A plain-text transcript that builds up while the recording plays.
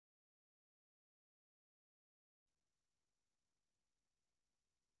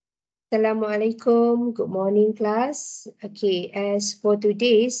Assalamualaikum. Good morning, class. Okay, as for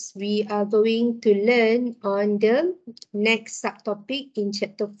today's, we are going to learn on the next subtopic in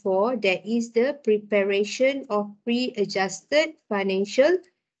chapter 4, that is the preparation of pre-adjusted financial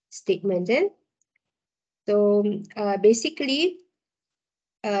statement. So basically,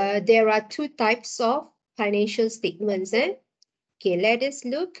 there are two types of financial statements. Okay, let us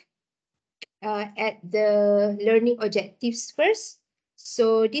look at the learning objectives first.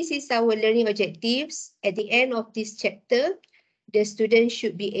 So this is our learning objectives. At the end of this chapter, the student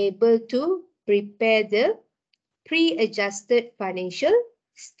should be able to prepare the pre-adjusted financial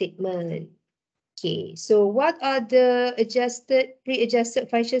statement. Okay, so what are the pre-adjusted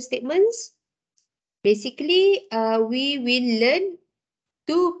financial statements? Basically, we will learn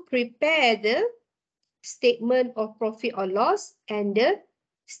to prepare the statement of profit or loss and the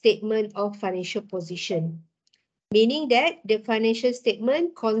statement of financial position. Meaning that the financial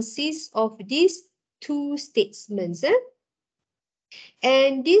statement consists of these two statements.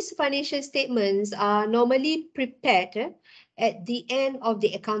 And these financial statements are normally prepared at the end of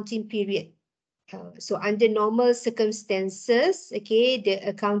the accounting period. So under normal circumstances, okay, the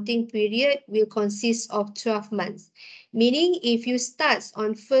accounting period will consist of 12 months. Meaning if you start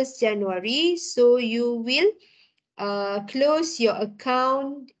on 1st January, so you will close your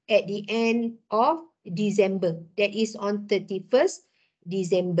account at the end of December. That is on 31st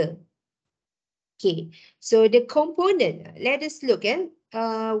December. Okay, so the component, let us look at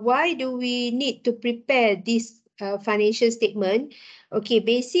why do we need to prepare this financial statement? Okay,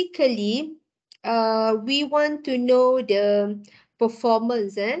 basically, we want to know the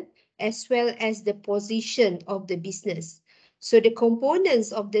performance as well as the position of the business. So the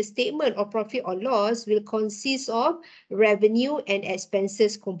components of the statement of profit or loss will consist of revenue and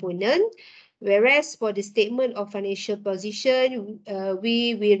expenses component. Whereas for the statement of financial position,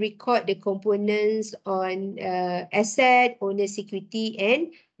 we will record the components on asset, owner's equity,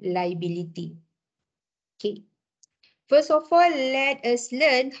 and liability. Okay. First of all, let us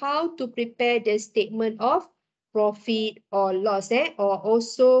learn how to prepare the statement of profit or loss, or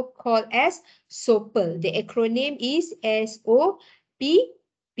also called as SOPL. The acronym is SOPPL.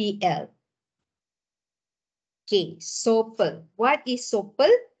 Okay, SOPL. What is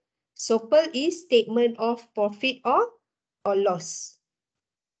SOPL? SOPL is statement of profit or loss.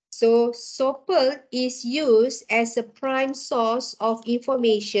 So SOPL is used as a prime source of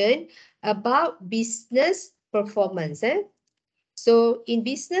information about business performance. So in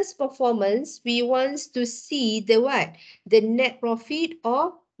business performance, we want to see the what? The net profit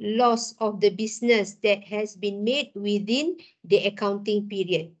or loss of the business that has been made within the accounting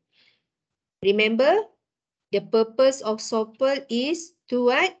period. Remember, the purpose of SOPL is to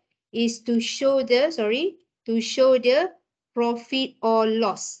what? Is to show the, profit or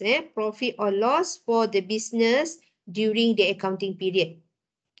loss. Profit or loss for the business during the accounting period.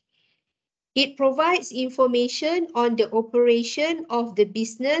 It provides information on the operation of the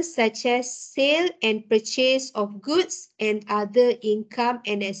business, such as sale and purchase of goods and other income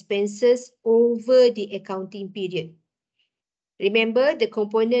and expenses over the accounting period. Remember, the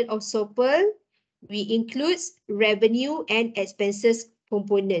component of SOPL, we include revenue and expenses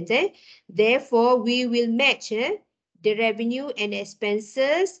components. Therefore, we will match the revenue and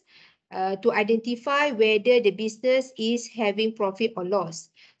expenses to identify whether the business is having profit or loss.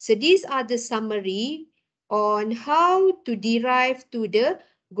 So these are the summary on how to derive to the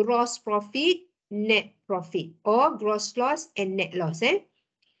gross profit, net profit, or gross loss and net loss.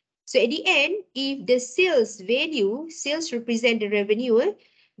 So at the end, if the sales value, sales represent the revenue,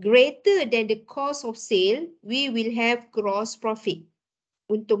 greater than the cost of sale, we will have gross profit,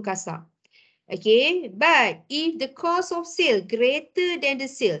 untung kasar. Okay, but if the cost of sale greater than the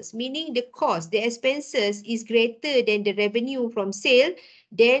sales, meaning the cost, the expenses is greater than the revenue from sale,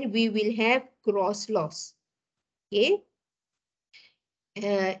 then we will have gross loss. Okay.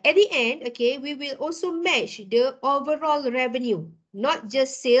 At the end, okay, we will also match the overall revenue, not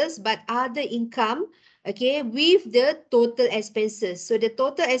just sales, but other income, okay, with the total expenses. So the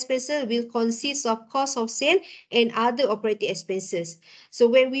total expenses will consist of cost of sale and other operating expenses. So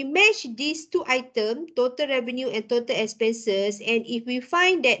when we match these two items, total revenue and total expenses, and if we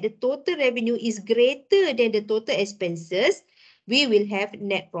find that the total revenue is greater than the total expenses, we will have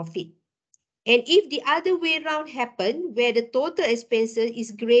net profit. And if the other way around happen, where the total expenses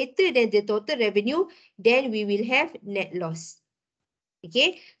is greater than the total revenue, then we will have net loss.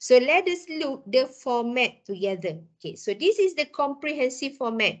 Okay, so let us look the format together. Okay, so this is the comprehensive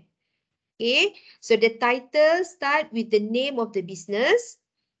format. Okay, so the title start with the name of the business.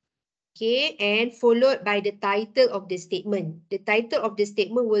 Okay, and followed by the title of the statement. The title of the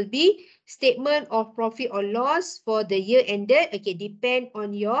statement will be Statement of Profit or Loss for the year ended. Okay, depend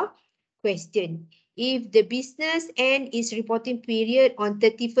on your question. If the business end its reporting period on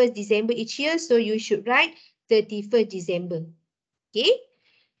 31st December each year, so you should write 31st December. Okay,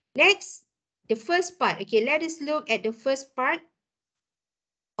 next, the first part. Okay, let us look at the first part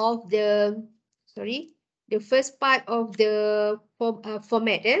of the, the first part of the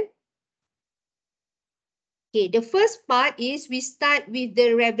format. Okay, the first part is we start with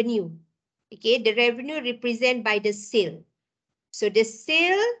the revenue. Okay, the revenue represented by the sale. So the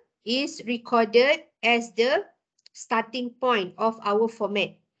sale is recorded as the starting point of our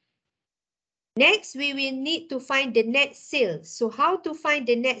format. Next, we will need to find the net sale. So how to find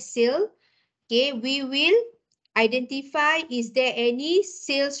the net sale? Okay, we will identify is there any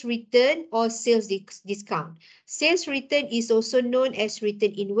sales return or sales discount. Sales return is also known as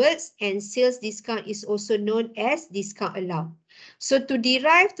return inwards, and sales discount is also known as discount allowed. So to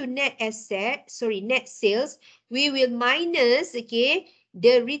derive to net sales, we will minus, okay,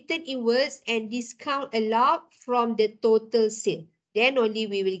 the return inwards and discount allowed from the total sale. Then only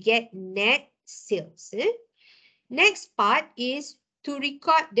we will get net sales. Next part is to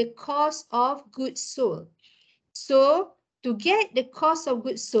record the cost of goods sold. So to get the cost of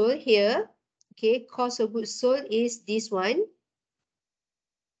goods sold here, okay, cost of goods sold is this one.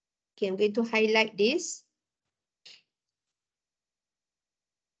 Okay, I'm going to highlight this.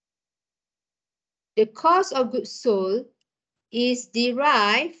 The cost of goods sold is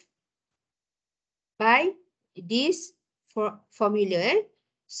derived by this formula.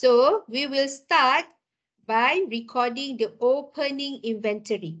 So we will start by recording the opening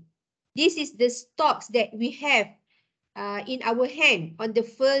inventory. This is the stocks that we have in our hand on the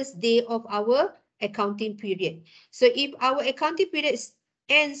first day of our accounting period. So if our accounting period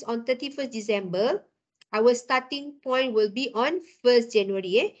ends on 31st December, our starting point will be on 1st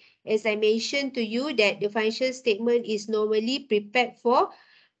January. As I mentioned to you that the financial statement is normally prepared for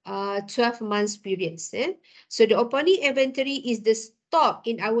 12 months periods. So the opening inventory is the stock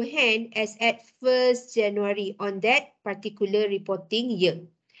in our hand as at 1st January on that particular reporting year.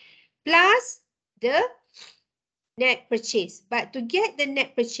 Plus the net purchase. But to get the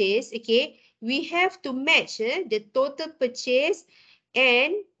net purchase, okay, we have to match the total purchase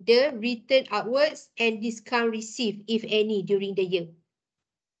and the return outwards and discount received, if any, during the year.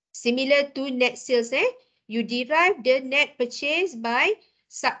 Similar to net sales, you derive the net purchase by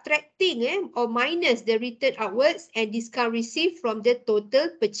subtracting or minus the return outwards and discount received from the total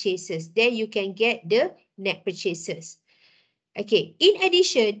purchases. Then you can get the net purchases. Okay, in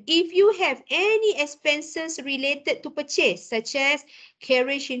addition, if you have any expenses related to purchase, such as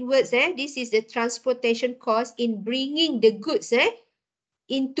carriage inwards, this is the transportation cost in bringing the goods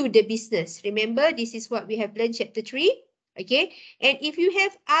into the business. Remember, this is what we have learned chapter 3. Okay, and if you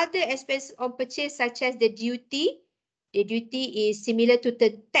have other expenses on purchase, such as the duty is similar to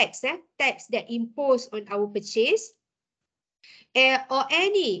the tax, tax that imposed on our purchase. Or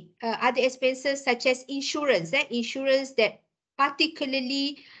any other expenses such as insurance, insurance that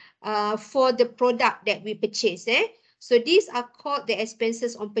particularly for the product that we purchase. So these are called the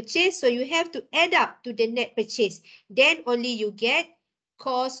expenses on purchase. So you have to add up to the net purchase. Then only you get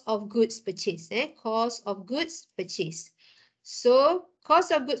cost of goods purchase. Cost of goods purchase. So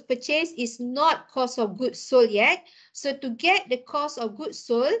cost of goods purchase is not cost of goods sold yet. So to get the cost of goods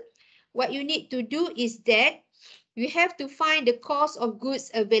sold, what you need to do is that you have to find the cost of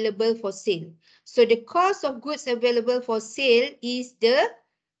goods available for sale. So the cost of goods available for sale is the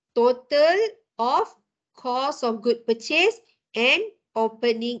total of cost of good purchase and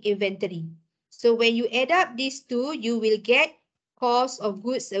opening inventory. So when you add up these two, you will get cost of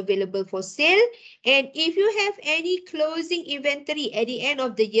goods available for sale. And if you have any closing inventory at the end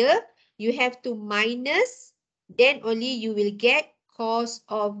of the year, you have to minus, then only you will get cost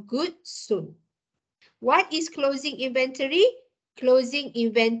of goods sold. What is closing inventory? Closing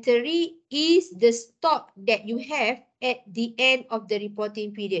inventory is the stock that you have at the end of the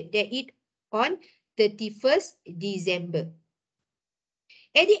reporting period, that is on 31st December.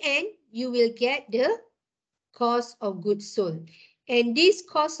 At the end, you will get the cost of goods sold. And this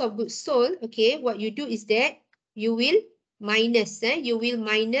cost of goods sold, okay, what you do is that you will minus,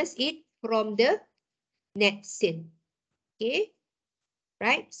 it from the net sale. Okay,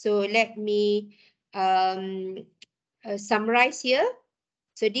 right? So let me summarize here.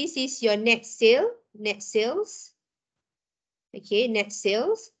 So this is your net sales. Okay, net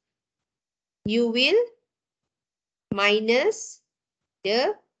sales. You will minus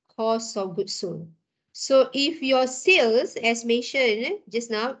the cost of goods sold. So if your sales, as mentioned just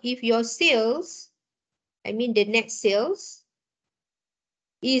now, if your sales, I mean the net sales,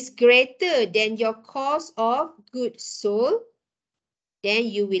 is greater than your cost of goods sold, then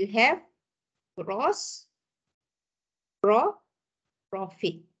you will have gross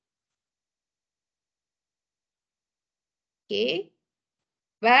profit. Okay.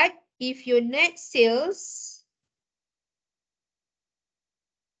 But if your net sales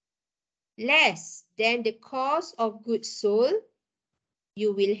less than the cost of goods sold,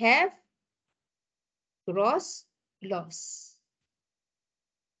 you will have gross loss.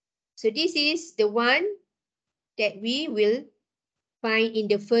 So this is the one that we will find in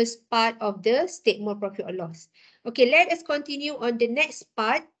the first part of the statement of profit or loss. Okay, let us continue on the next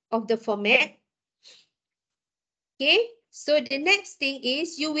part of the format. Okay, so the next thing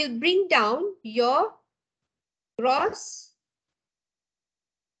is you will bring down your gross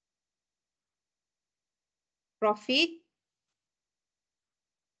profit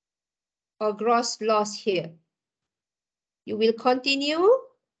or gross loss here. You will continue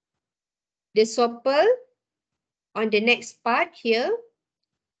the SOPL on the next part here.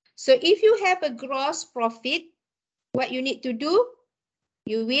 So if you have a gross profit, what you need to do,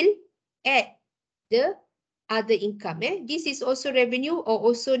 you will add the other income. This is also revenue or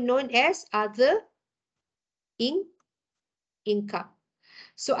also known as other income.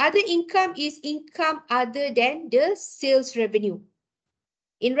 So other income is income other than the sales revenue.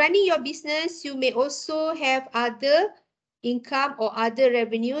 In running your business, you may also have other income or other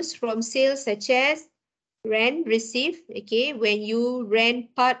revenues from sales such as rent received, okay, when you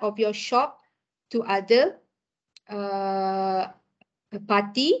rent part of your shop to other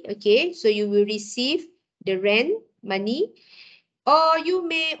party, okay, so you will receive the rent money. Or you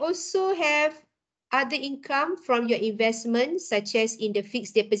may also have other income from your investment, such as in the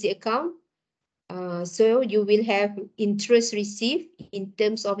fixed deposit account. So you will have interest received in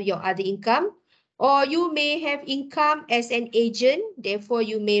terms of your other income. Or you may have income as an agent, therefore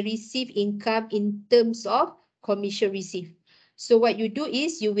you may receive income in terms of commission received. So what you do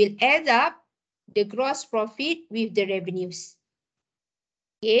is you will add up the gross profit with the revenues.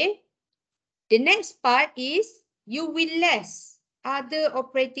 Okay. The next part is you will less other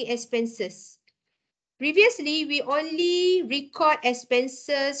operating expenses. Previously, we only record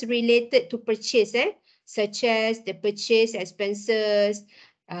expenses related to purchase, such as the purchase expenses,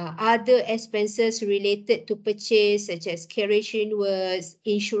 other expenses related to purchase, such as carriage inwards,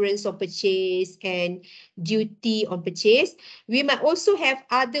 insurance on purchase, and duty on purchase. We might also have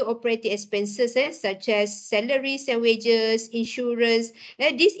other operating expenses, such as salaries and wages, insurance.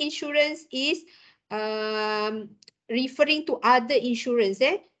 This insurance is referring to other insurance,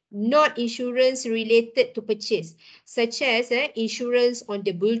 not insurance related to purchase, such as insurance on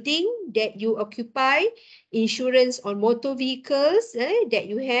the building that you occupy, insurance on motor vehicles that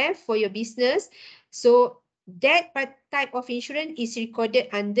you have for your business. So that type of insurance is recorded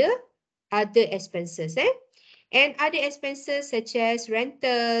under other expenses. And other expenses such as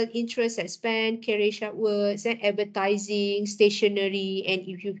rental, interest expense, carriage outwards, advertising, stationery, and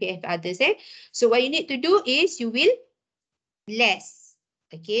if you have others. So what you need to do is you will less.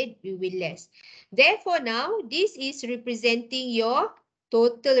 Okay, you will less. Therefore, now this is representing your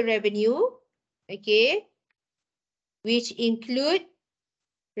total revenue, okay, which include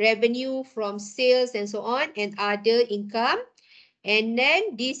revenue from sales and so on and other income. And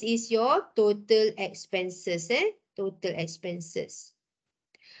then this is your total expenses, total expenses.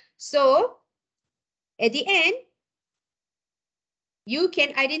 So at the end, you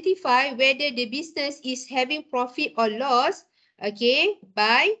can identify whether the business is having profit or loss, okay,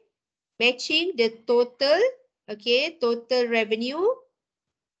 by matching the total, okay, total revenue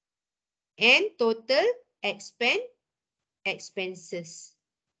and total expenses.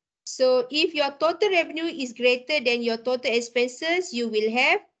 So if your total revenue is greater than your total expenses, you will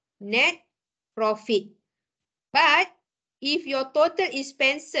have net profit. But if your total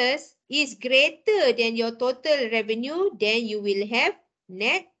expenses is greater than your total revenue, then you will have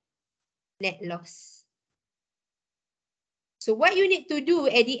net loss. So what you need to do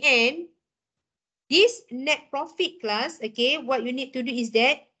at the end, this net profit class, okay, what you need to do is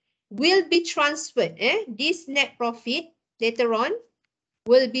that will be transferred. This net profit later on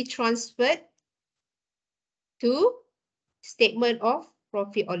will be transferred to statement of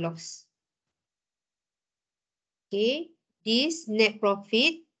profit or loss. Okay, this net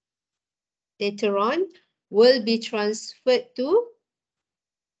profit later on will be transferred to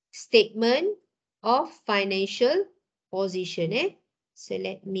statement of financial position. So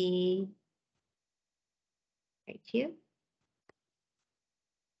let me write here.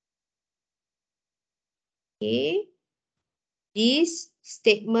 Okay. This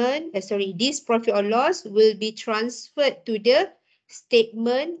statement, this profit or loss will be transferred to the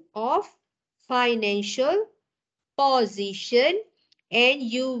statement of financial position, and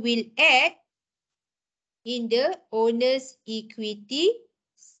you will add in the owner's equity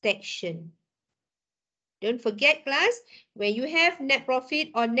section. Don't forget, class, when you have net profit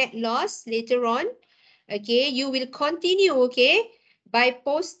or net loss later on, okay, you will continue, okay, by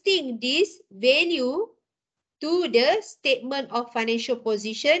posting this value to the statement of financial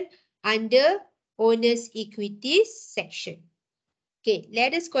position under owner's equity section. Okay,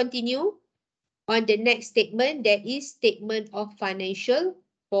 let us continue on the next statement, that is statement of financial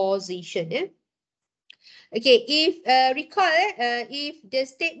position. Okay, if recall, if the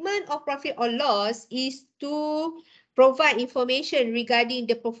statement of profit or loss is to provide information regarding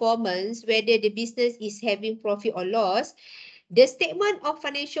the performance, whether the business is having profit or loss, the statement of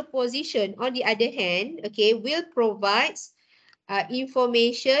financial position, on the other hand, okay, will provide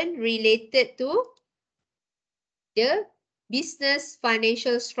information related to the business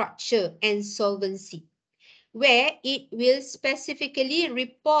financial structure and solvency, where it will specifically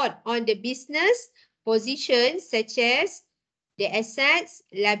report on the business positions such as the assets,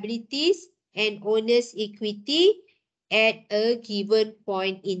 liabilities, and owner's equity at a given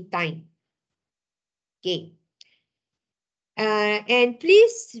point in time. Okay. And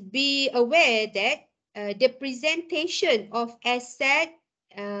please be aware that the presentation of asset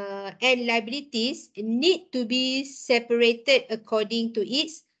and liabilities need to be separated according to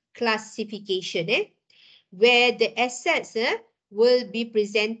its classification, where the assets will be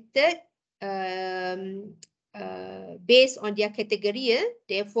presented based on their category.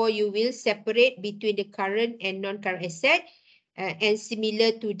 Therefore, you will separate between the current and non-current asset, and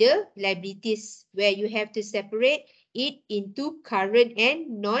similar to the liabilities, where you have to separate it into current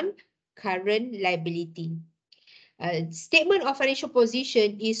and non-current liability. Statement of financial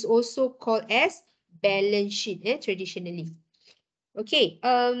position is also called as balance sheet traditionally. Okay,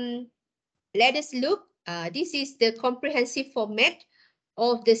 let us look. This is the comprehensive format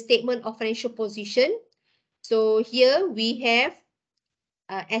of the statement of financial position. So here we have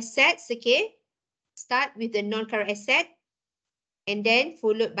assets, okay. Start with the non-current asset and then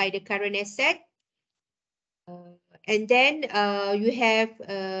followed by the current asset. And then you have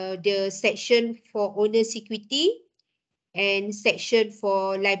the section for owner's equity and section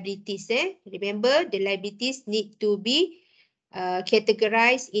for liabilities. Remember, the liabilities need to be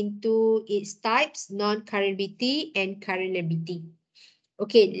categorized into its types, non-current liability and current liability.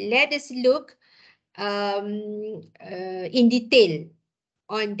 Okay, let us look in detail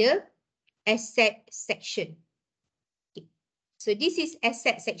on the asset section. Okay. So this is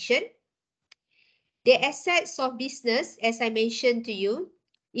asset section. The assets of business, as I mentioned to you,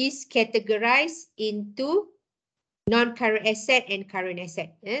 is categorized into non-current asset and current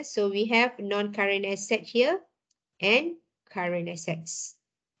asset. So we have non-current asset here and current assets.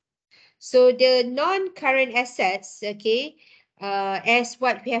 So the non-current assets, okay, as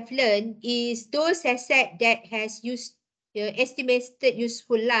what we have learned, is those assets that has used estimated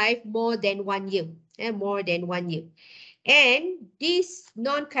useful life more than 1 year, more than 1 year. And this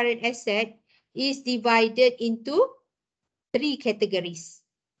non-current asset is divided into 3 categories.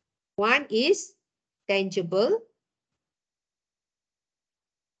 One is tangible.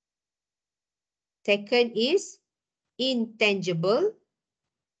 Second is intangible.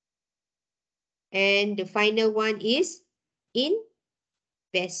 And the final one is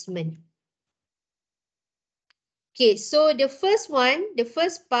investment. Okay, so the first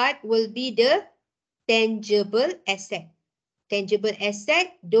part will be the tangible asset. Tangible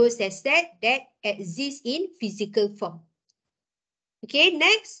asset, those assets that exist in physical form. Okay,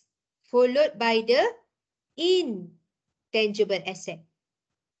 next, followed by the intangible asset,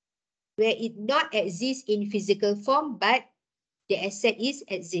 where it not exists in physical form, but the asset is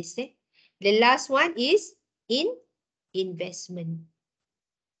exists. The last one is investment.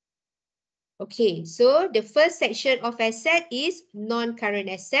 Okay, so the first section of asset is non-current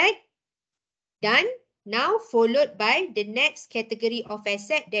asset. Done. Now followed by the next category of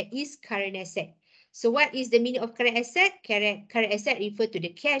asset, that is current asset. So what is the meaning of current asset? Current asset refer to the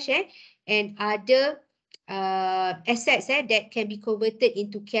cash and other assets that can be converted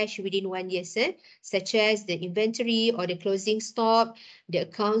into cash within 1 year, such as the inventory or the closing stock, the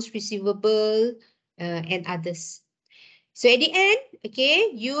accounts receivable, and others. So at the end, okay,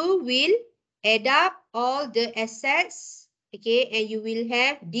 you will add up all the assets, okay, and you will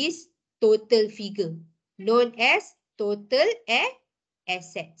have this total figure known as total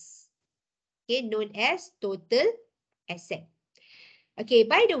assets. Okay, known as total asset. Okay,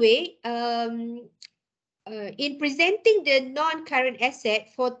 by the way, in presenting the non-current asset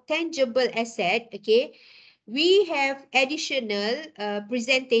for tangible asset, okay, we have additional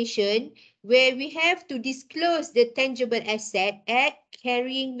presentation where we have to disclose the tangible asset at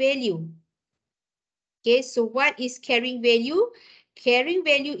carrying value. Okay, so what is carrying value? Carrying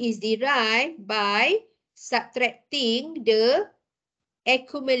value is derived by subtracting the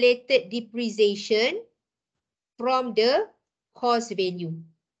accumulated depreciation from the cost value.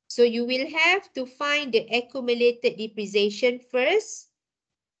 So you will have to find the accumulated depreciation first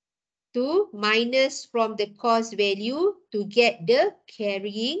to minus from the cost value to get the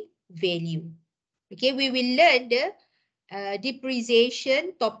carrying value. Okay, we will learn the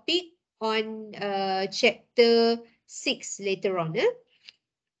depreciation topic on chapter 6 later on.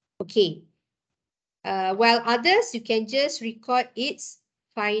 Okay, while others, you can just record its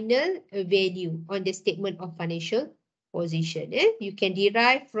final value on the statement of financial position. You can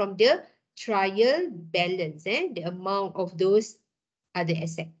derive from the trial balance, the amount of those other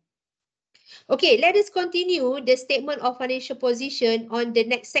assets. Okay, let us continue the statement of financial position on the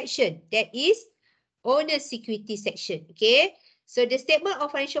next section. That is owner's equity section. Okay, so the statement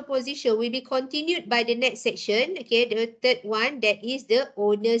of financial position will be continued by the next section. Okay, the third one, that is the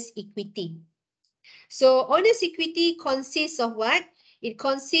owner's equity. So owner's equity consists of what? It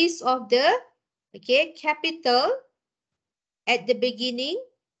consists of the capital at the beginning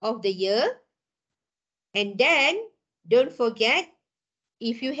of the year, and then don't forget,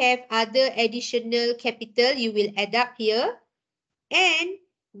 if you have other additional capital, you will add up here. And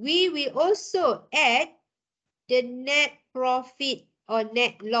we will also add the net profit or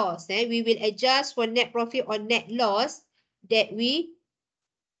net loss. We will adjust for net profit or net loss that we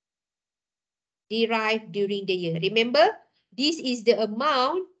derive during the year. Remember, this is the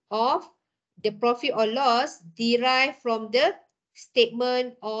amount of the profit or loss derived from the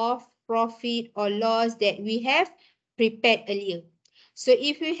statement of profit or loss that we have prepared earlier. So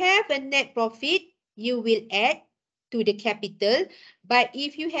if you have a net profit, you will add to the capital. But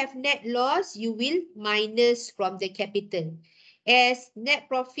if you have net loss, you will minus from the capital. As net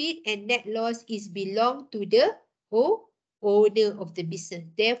profit and net loss is belong to the owner of the business.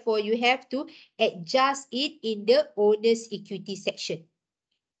 Therefore, you have to adjust it in the owner's equity section.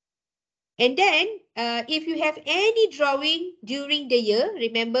 And then, if you have any drawing during the year,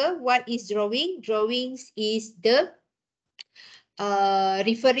 remember what is drawing? Drawings is the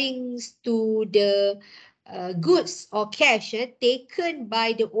referring to the goods or cash taken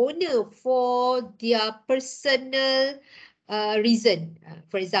by the owner for their personal reason.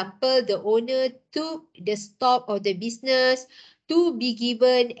 For example, the owner took the stock of the business to be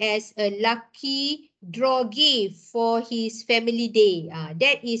given as a lucky draw gift for his family day.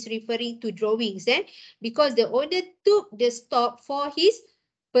 That is referring to drawings, because the owner took the stock for his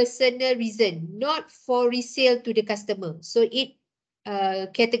personal reason, not for resale to the customer. So it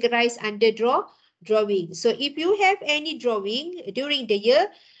categorized under drawing. So if you have any drawing during the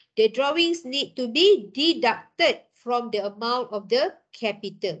year, the drawings need to be deducted from the amount of the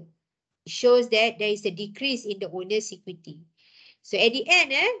capital. It shows that there is a decrease in the owner's equity. So at the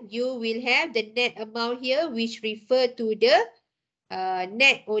end, you will have the net amount here, which refer to the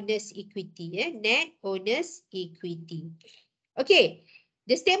net owner's equity. Net owner's equity. Okay,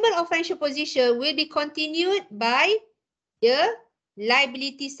 the statement of financial position will be continued by the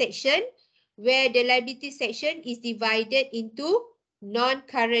liability section, where the liability section is divided into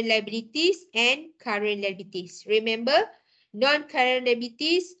non-current liabilities and current liabilities. Remember, non-current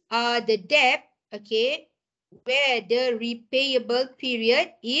liabilities are the debt, where the repayable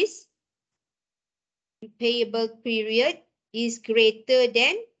period is greater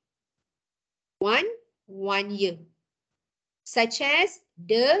than one year, such as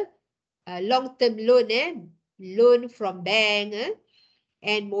the long-term loan, loan from bank,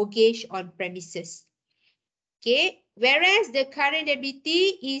 and mortgage on premises. Okay, whereas the current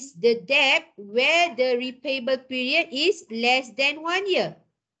liability is the debt where the repayable period is less than 1 year.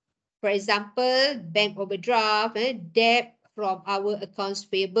 For example, bank overdraft, debt from our accounts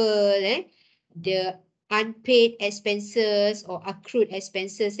payable, the unpaid expenses or accrued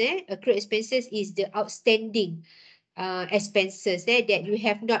expenses. Accrued expenses is the outstanding expenses that you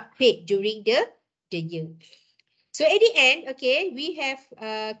have not paid during the year. So at the end, we have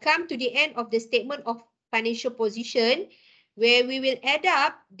come to the end of the statement of financial position, where we will add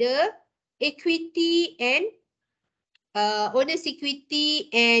up the equity and owner's equity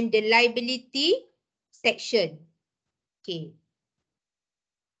and the liability section. Okay.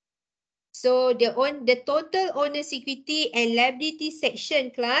 So the total owner's equity and liability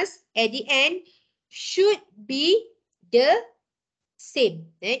section class at the end should be the same.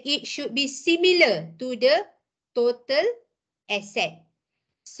 It should be similar to the total asset.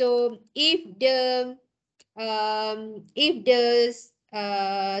 So if the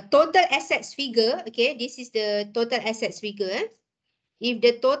total assets figure, okay, this is the total assets figure. If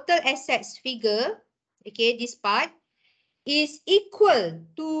the total assets figure, okay, this part is equal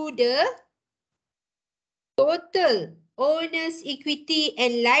to the total owner's equity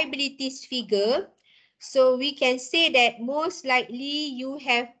and liabilities figure, so we can say that most likely you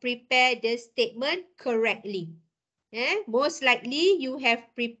have prepared the statement correctly. Most likely you have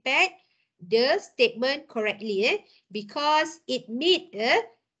prepared the statement correctly, because it meet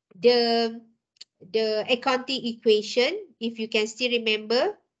the accounting equation. If you can still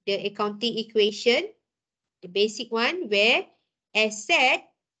remember the accounting equation, the basic one, where asset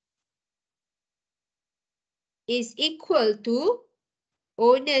is equal to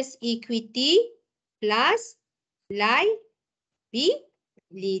owner's equity plus liability.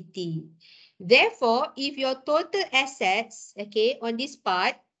 Therefore, if your total assets, okay, on this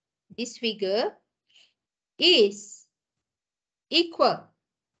part, this figure is equal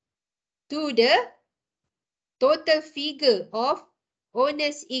to the total figure of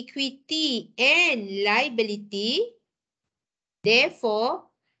owner's equity and liability, therefore,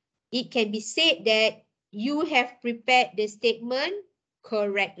 it can be said that you have prepared the statement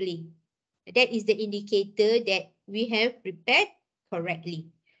correctly. That is the indicator that we have prepared correctly.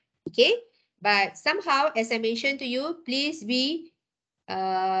 Okay, but somehow, as I mentioned to you, please be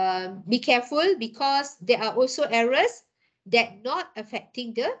careful, because there are also errors that not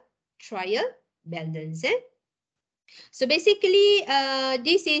affecting the trial balance. So basically,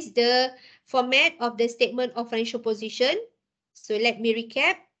 this is the format of the statement of financial position. So let me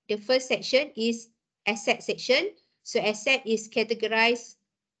recap. The first section is asset section. So asset is categorized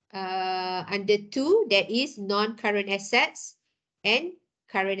under two, that is non-current assets and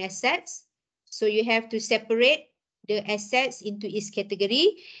current assets. So you have to separate the assets into its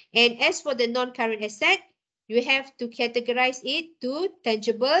category. And as for the non-current asset, you have to categorize it to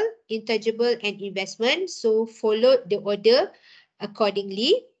tangible, intangible, and investment. So follow the order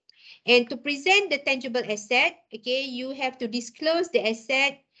accordingly. And to present the tangible asset, okay, you have to disclose the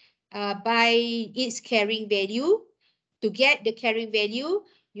asset by its carrying value. To get the carrying value,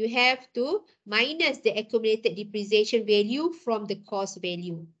 you have to minus the accumulated depreciation value from the cost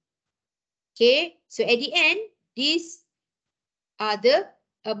value. Okay, so at the end, these are the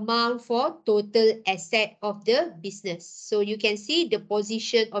amount for total asset of the business. So you can see the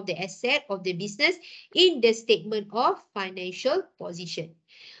position of the asset of the business in the statement of financial position.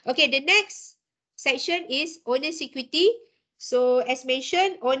 Okay, the next section is owner's equity. So as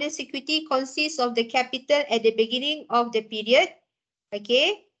mentioned, owner's equity consists of the capital at the beginning of the period,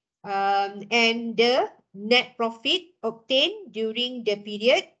 okay, and the net profit obtained during the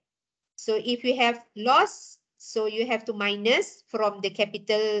period. So if you have loss, so you have to minus from the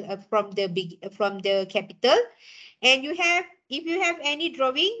capital, from the capital, and you have, if you have any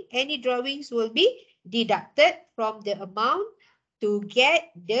drawings will be deducted from the amount to get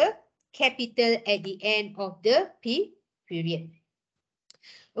the capital at the end of the period.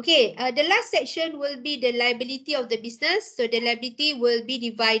 Okay, the last section will be the liability of the business. So the liability will be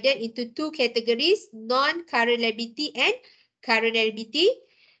divided into two categories, non-current liability and current liability.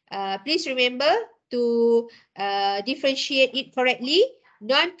 Please remember to differentiate it correctly.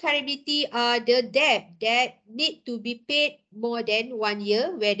 Non-current liability are the debt that need to be paid more than 1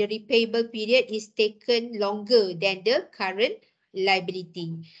 year, where the repayable period is taken longer than the current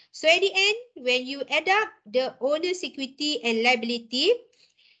liability. So at the end, when you add up the owner's equity and liability,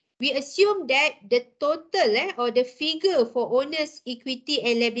 we assume that the total or the figure for owner's equity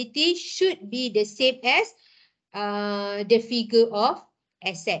and liability should be the same as the figure of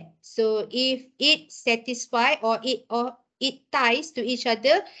asset. So if it satisfy or it ties to each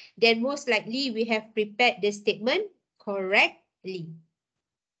other, then most likely we have prepared the statement correctly.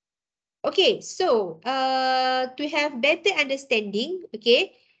 Okay, so to have better understanding,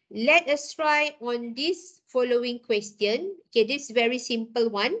 okay, let us try on this following question. Okay, this is very simple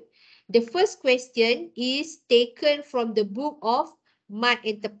one. The first question is taken from the book of Mat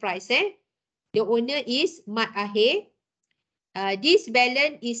Enterprise. The owner is Mat Ahir. This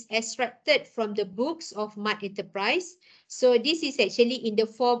balance is extracted from the books of Mat Enterprise. So this is actually in the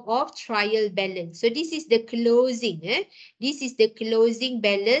form of trial balance. So this is the closing. This is the closing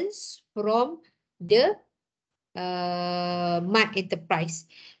balance from the Mat Enterprise.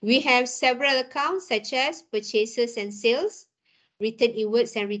 We have several accounts such as purchases and sales, return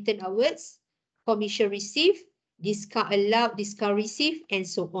inwards and return outwards, commission received, discount allowed, discount received, and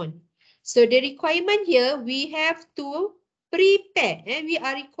so on. So the requirement here, we have to prepare. We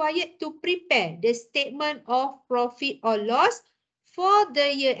are required to prepare the statement of profit or loss for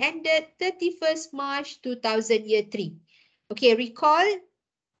the year ended 31st March 2003. Okay, recall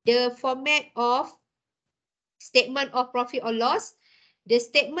the format of statement of profit or loss. The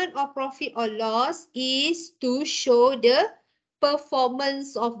statement of profit or loss is to show the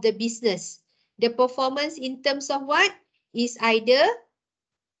performance of the business. The performance in terms of what? Is either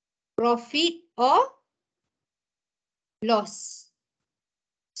profit or loss.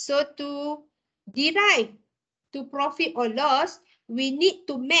 So to derive to profit or loss, we need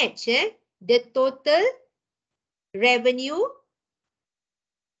to match the total revenue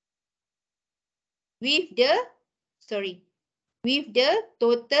with the, with the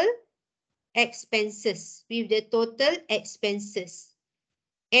total expenses,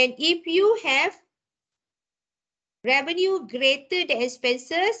 And if you have revenue greater than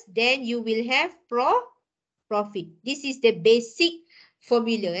expenses, then you will have profit. This is the basic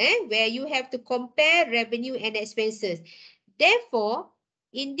formula where you have to compare revenue and expenses. Therefore,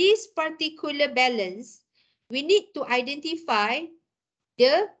 in this particular balance, we need to identify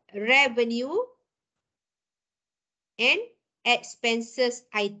the revenue and expenses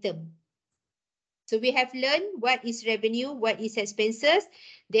item. So we have learned what is revenue, what is expenses.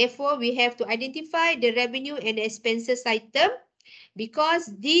 Therefore, we have to identify the revenue and expenses item because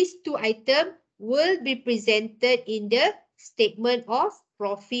these two items will be presented in the statement of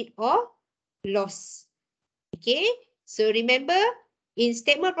profit or loss. Okay, so remember in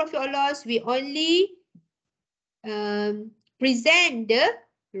statement of profit or loss, we only present the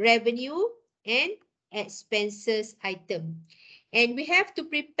revenue and expenses item. And we have to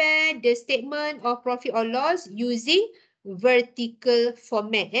prepare the statement of profit or loss using vertical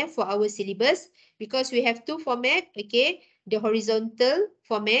format for our syllabus because we have two format, okay, the horizontal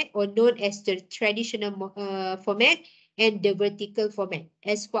format or known as the traditional format and the vertical format.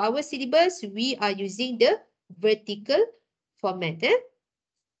 As for our syllabus, we are using the vertical format.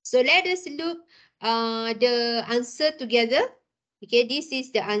 So let us look the answer together. Okay, this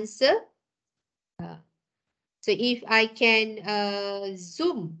is the answer. So if I can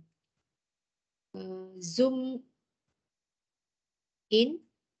zoom in,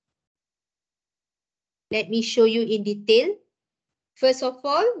 let me show you in detail. First of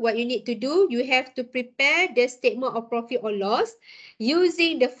all, what you need to do, you have to prepare the statement of profit or loss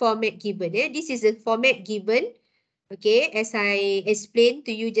using the format given. This is the format given. Okay, as I explained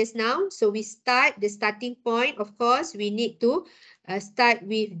to you just now. So we start the starting point. Of course, we need to start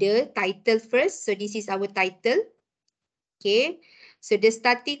with the title first. So this is our title. Okay, so the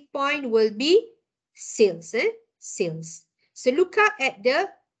starting point will be sales. Sales. So look up at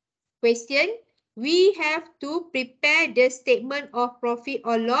the question. We have to prepare the statement of profit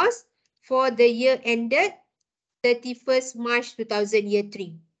or loss for the year ended 31st March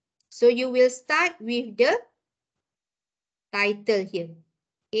 2003. So you will start with the title here.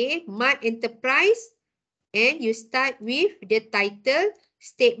 Okay, Mart Enterprise, and you start with the title,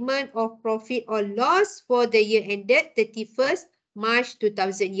 Statement of Profit or Loss for the year ended 31st March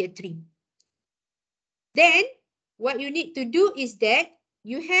 2003. Then, what you need to do is that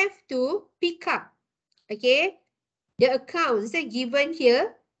you have to pick up, okay, the accounts given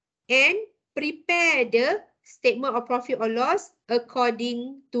here and prepare the statement of profit or loss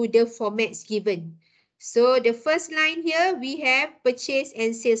according to the formats given. So the first line here, we have purchase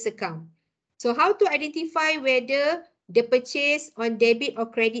and sales account. So how to identify whether the purchase on debit or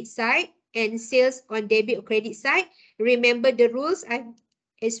credit side and sales on debit or credit side? Remember the rules I've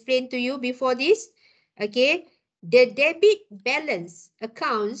explained to you before this. Okay, the debit balance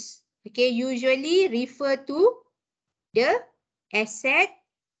accounts, okay, usually refer to the asset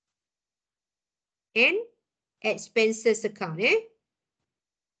and expenses account.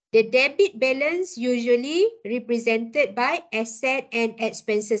 The debit balance usually represented by asset and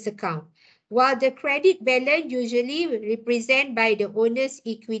expenses account, while the credit balance usually represented by the owner's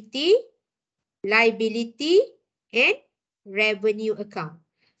equity, liability, and revenue account.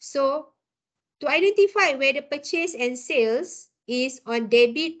 So, to identify whether purchase and sales is on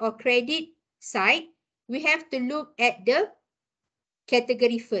debit or credit side, we have to look at the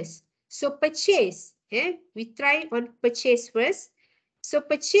category first. So purchase, we try on purchase first. So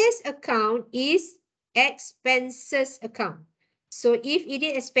purchase account is expenses account. So if it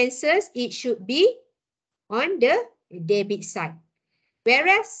is expenses, it should be on the debit side.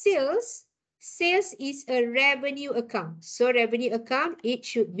 Whereas sales is a revenue account. So revenue account, it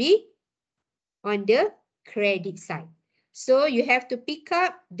should be on the credit side. So you have to pick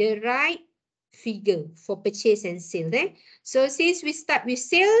up the right figure for purchase and sale. So since we start with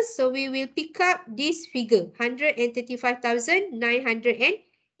sales, so we will pick up this figure,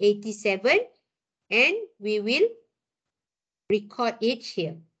 135,987, and we will record it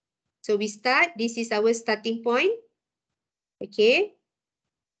here. So we start, this is our starting point. Okay,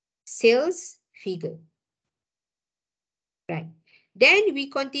 sales figure. Right. Then we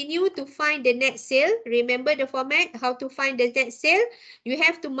continue to find the net sale. Remember the format, how to find the net sale? You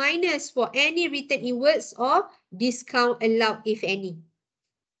have to minus for any written in words or discount allowed, if any.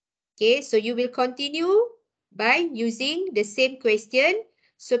 Okay, so you will continue by using the same question.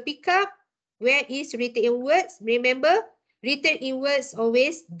 So pick up where is written in words. Remember, written in words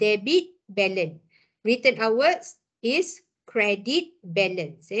always debit balance. Written outwards is credit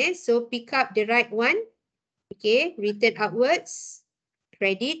balance. So pick up the right one. Okay, written outwards,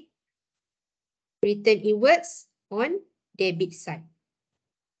 credit, written inwards on debit side.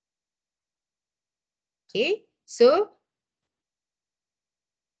 Okay, so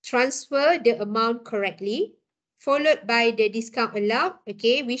transfer the amount correctly, followed by the discount allowed.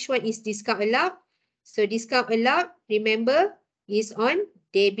 Okay, which one is discount allowed? So discount allowed, remember, is on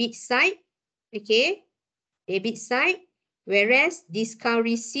debit side. Okay, debit side, whereas discount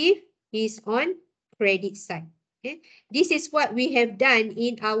received is on credit side. Okay, this is what we have done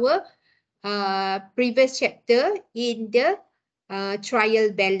in our previous chapter in the trial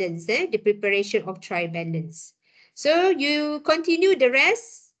balance, the preparation of trial balance. So you continue the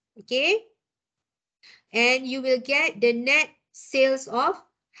rest, okay, and you will get the net sales of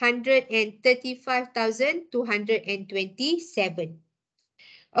 135,227.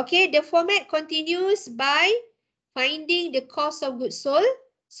 Okay, the format continues by finding the cost of goods sold.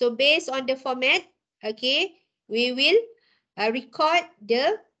 So based on the format, okay, we will record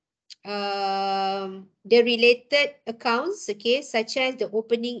the related accounts, okay, such as the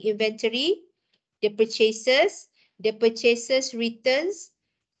opening inventory, the purchases returns,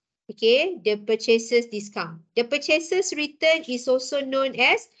 okay, the purchases discount. The purchases return is also known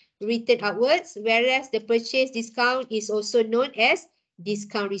as return outwards, whereas the purchase discount is also known as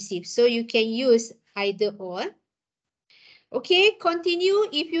discount received. So you can use either or. Okay, continue.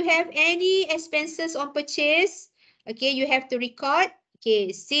 If you have any expenses on purchase, okay, you have to record.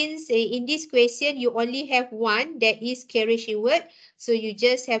 Okay, since in this question, you only have one, that is carriage inward. So you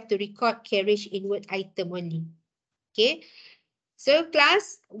just have to record carriage inward item only. Okay, so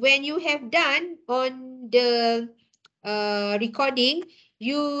class, when you have done on the recording,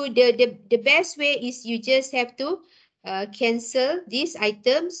 the best way is you just have to cancel this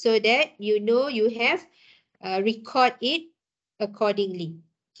item so that you know you have record it accordingly.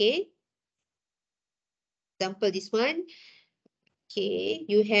 Okay. Example this one. Okay,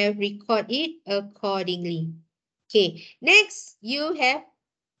 you have record it accordingly. Okay, next you have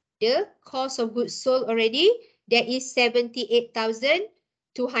the cost of goods sold already. That is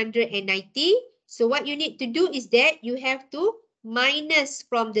 78,290. So what you need to do is that you have to minus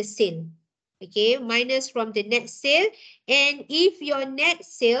from the sale. Okay, minus from the net sale. And if your net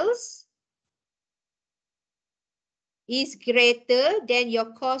sales is greater than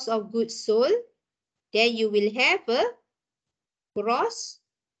your cost of goods sold, then you will have a gross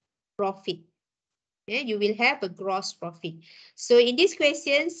profit. Yeah, you will have a gross profit. So in this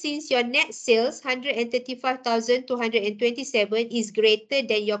question, since your net sales 135,227 is greater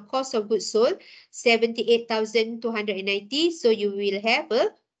than your cost of goods sold 78,290, so you will have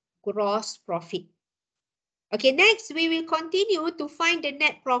a gross profit. Okay, next we will continue to find the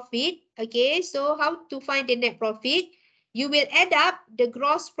net profit. Okay, so how to find the net profit? You will add up the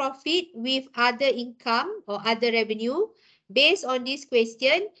gross profit with other income or other revenue. Based on this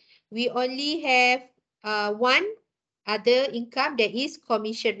question, we only have one other income, that is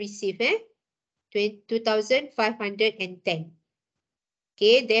commission received, 2,510.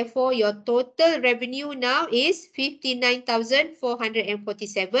 Okay, therefore your total revenue now is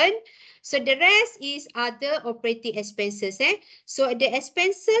 59,447. So the rest is other operating expenses. So the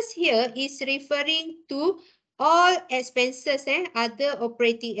expenses here is referring to all expenses, other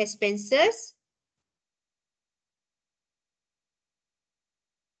operating expenses.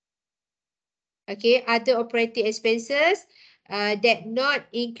 Okay, other operating expenses that not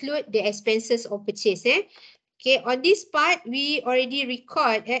include the expenses of purchase. Okay, on this part, we already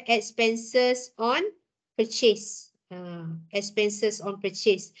record expenses on purchase. Expenses on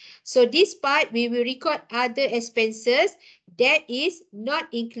purchase. So this part, we will record other expenses that is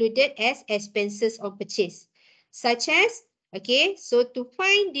not included as expenses on purchase. Such as, okay, so to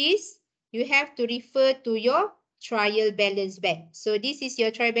find this, you have to refer to your trial balance back. So this is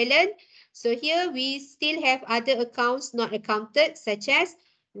your trial balance. So here we still have other accounts not accounted, such as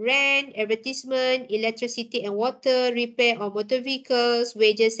rent, advertisement, electricity and water, repair on motor vehicles,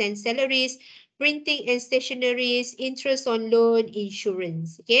 wages and salaries, printing and stationeries, interest on loan,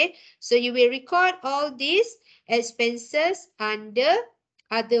 insurance. Okay, so you will record all these expenses under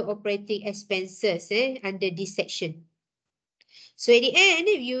other operating expenses under this section. So at the end,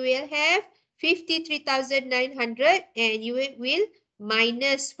 you will have 53,900 and you will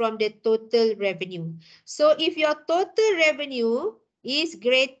minus from the total revenue. So if your total revenue is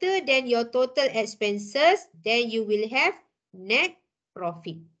greater than your total expenses, then you will have net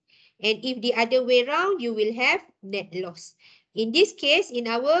profit. And if the other way around, you will have net loss. In this case, in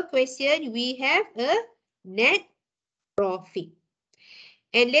our question, we have a net profit.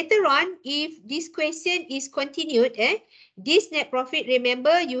 And later on, if this question is continued, this net profit,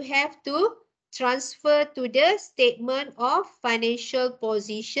 remember, you have to transfer to the statement of financial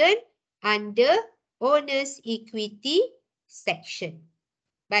position under owner's equity section.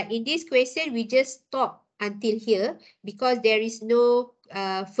 But in this question, we just stop until here because there is no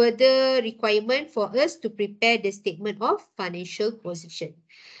further requirement for us to prepare the statement of financial position.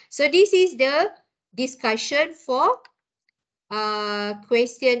 So this is the discussion for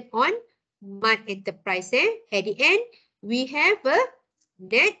question on mud enterprise. At the end, we have a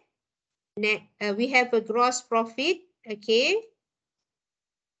we have a gross profit, okay,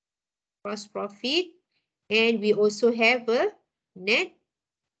 gross profit, and we also have a net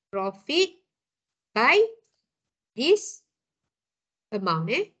profit by this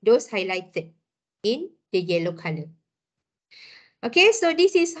amount, those highlighted in the yellow color. Okay, so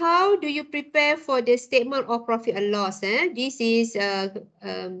this is how do you prepare for the statement of profit and loss. This is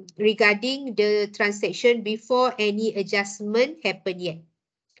regarding the transaction before any adjustment happen yet.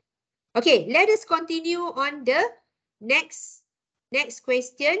 Okay, let us continue on the next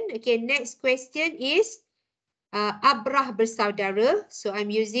question. Okay, next question is Abrah bersaudara. So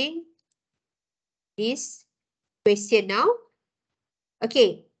I'm using this question now.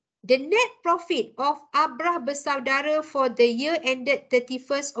 Okay. The net profit of Abrah bersaudara for the year ended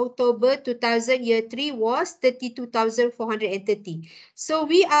 31st October 2000 year 3 was 32,430. So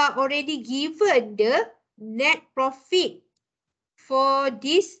we are already given the net profit for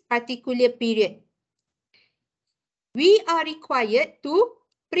this particular period. We are required to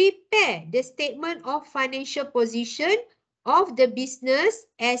prepare the statement of financial position of the business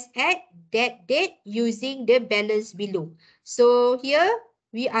as at that date using the balance below. So here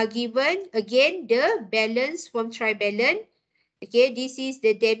we are given again the balance from tribalance. Okay, this is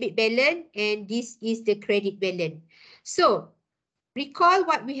the debit balance and this is the credit balance. So recall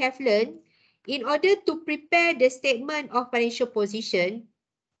what we have learned. In order to prepare the statement of financial position,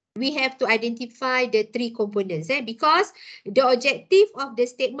 we have to identify the three components because the objective of the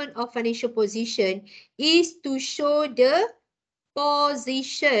statement of financial position is to show the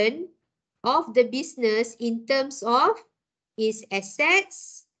position of the business in terms of its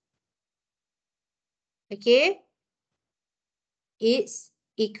assets, okay, its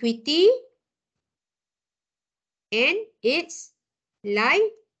equity, and its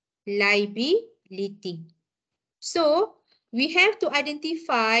liability. So we have to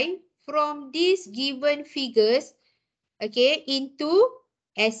identify from these given figures, okay, into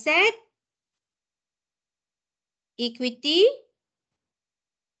asset, equity,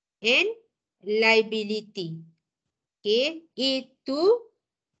 and liability. Okay, to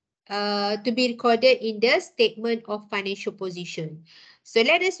be recorded in the statement of financial position. So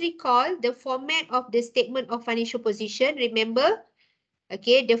let us recall the format of the statement of financial position. Remember,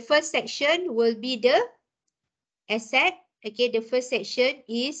 okay, the first section will be the asset. Okay, the first section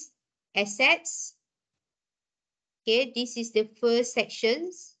is assets. Okay, this is the first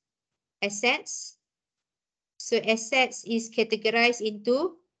sections, assets. So assets is categorized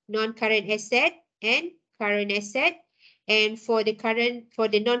into non-current asset and current asset. And for the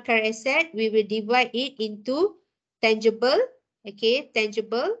non-current asset, we will divide it into tangible, okay,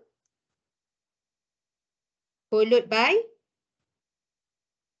 tangible, followed by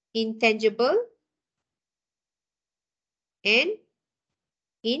intangible, and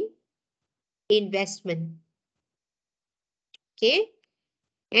investment. Okay,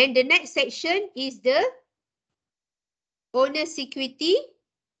 and the next section is the owner's equity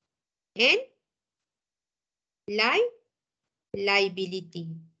and liability.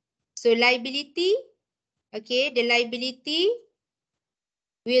 So liability, okay, the liability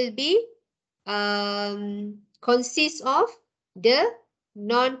will be consists of the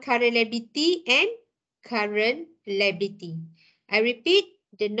non-current liability and current liability. I repeat,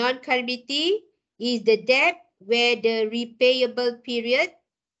 the non-current liability is the debt where the repayable period,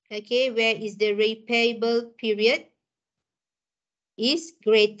 okay, where is the repayable period is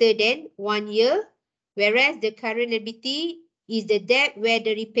greater than 1 year, whereas the current liability is the debt where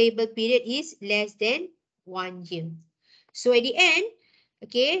the repayable period is less than 1 year. So at the end,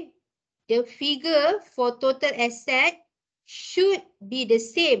 okay, the figure for total asset should be the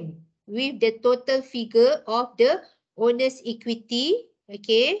same with the total figure of the owner's equity,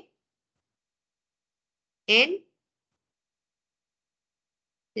 okay, and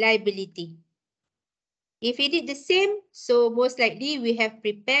liability. If it is the same, so most likely we have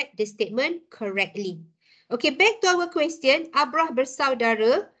prepared the statement correctly. Okay, back to our question, Abrah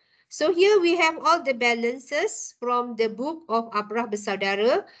bersaudara. So here we have all the balances from the book of Abrah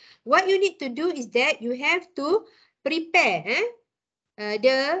bersaudara. What you need to do is that you have to prepare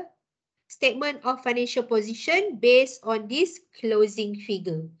the statement of financial position based on this closing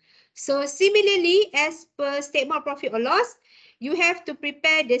figure. So similarly, as per statement of profit or loss, you have to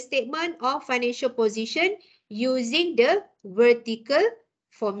prepare the statement of financial position using the vertical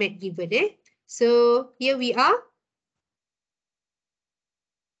format given. So here we are.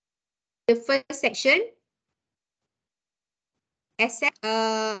 The first section, asset.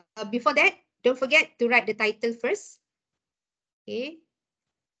 Before that, don't forget to write the title first. Okay.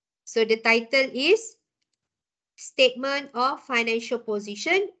 So the title is Statement of Financial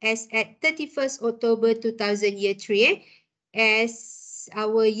Position as at 31st October 2000 year 3, as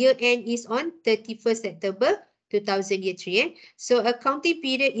our year end is on 31st September 2000 year 3. So accounting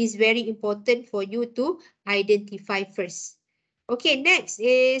period is very important for you to identify first. Okay, next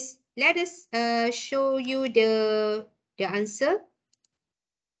is, let us show you the answer.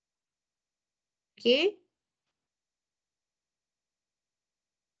 Okay.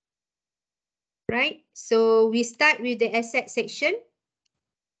 Right, so we start with the asset section.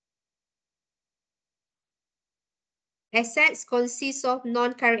 Assets consist of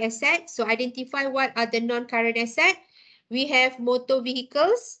non-current assets. So identify what are the non-current assets. We have motor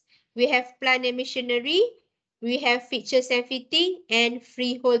vehicles, we have plant and machinery, we have fixtures and fitting, and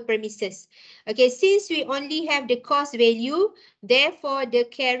freehold premises. Okay, since we only have the cost value, therefore the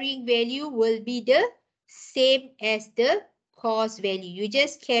carrying value will be the same as the cost value. You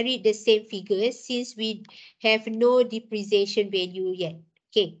just carry the same figure since we have no depreciation value yet.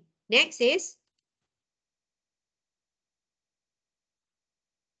 Okay, next is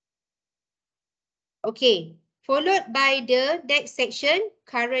okay, followed by the next section,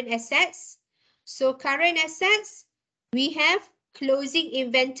 current assets. So current assets, we have closing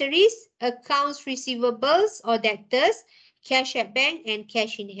inventories, accounts receivables or debtors, cash at bank, and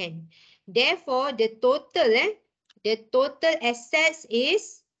cash in hand. Therefore, the total assets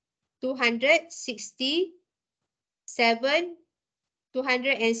is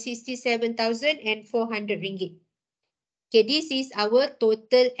 267,400 ringgit. Okay, this is our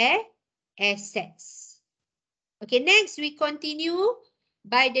total assets. Okay, next we continue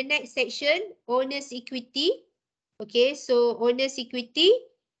by the next section, owner's equity. Okay, so owner's equity,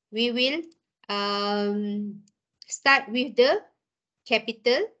 we will start with the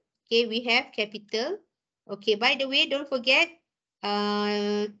capital. Okay, we have capital. Okay, by the way, don't forget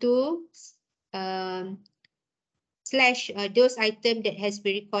to slash those items that has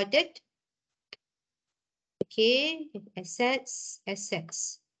been recorded. Okay, assets.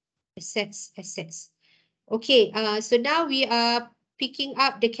 Okay, so now we are picking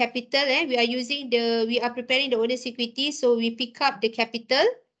up the capital. We are preparing the owner's equity. So we pick up the capital.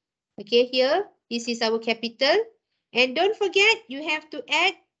 Okay, here, this is our capital. And don't forget, you have to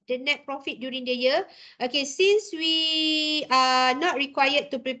add the net profit during the year. Okay, since we are not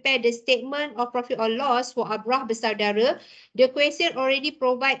required to prepare the statement of profit or loss for Abrah bersaudara, the question already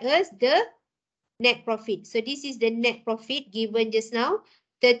provide us the net profit. So this is the net profit given just now,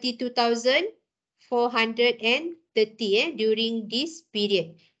 32,430 during this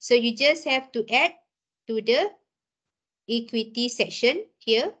period. So you just have to add to the equity section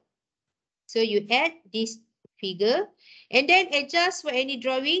here. So you add this figure and then adjust for any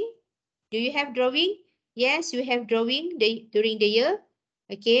drawing. Do you have drawing? Yes, you have drawing during the year.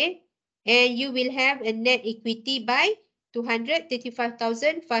 Okay. And you will have a net equity by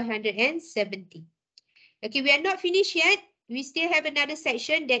 235,570. Okay, we are not finished yet. We still have another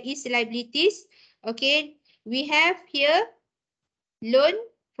section that is liabilities. Okay, we have here loan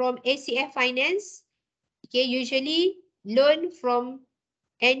from ACF Finance. Okay, usually loan from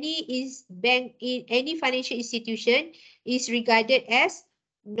any bank in any financial institution is regarded as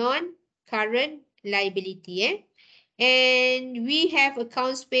non-current liability. And we have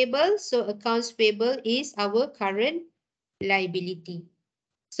accounts payable. So accounts payable is our current liability.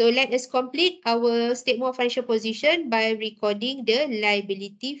 So let us complete our statement of financial position by recording the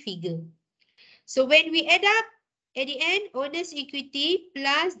liability figure. So when we add up, at the end, owner's equity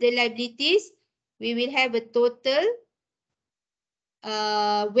plus the liabilities, we will have a total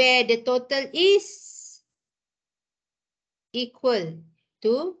where the total is equal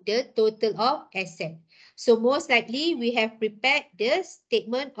to the total of asset. So most likely we have prepared the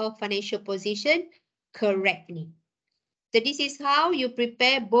statement of financial position correctly. So this is how you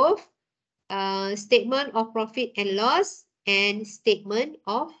prepare both statement of profit and loss and statement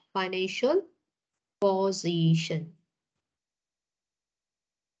of financial position.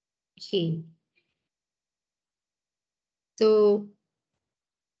 Okay. So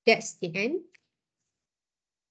that's the end.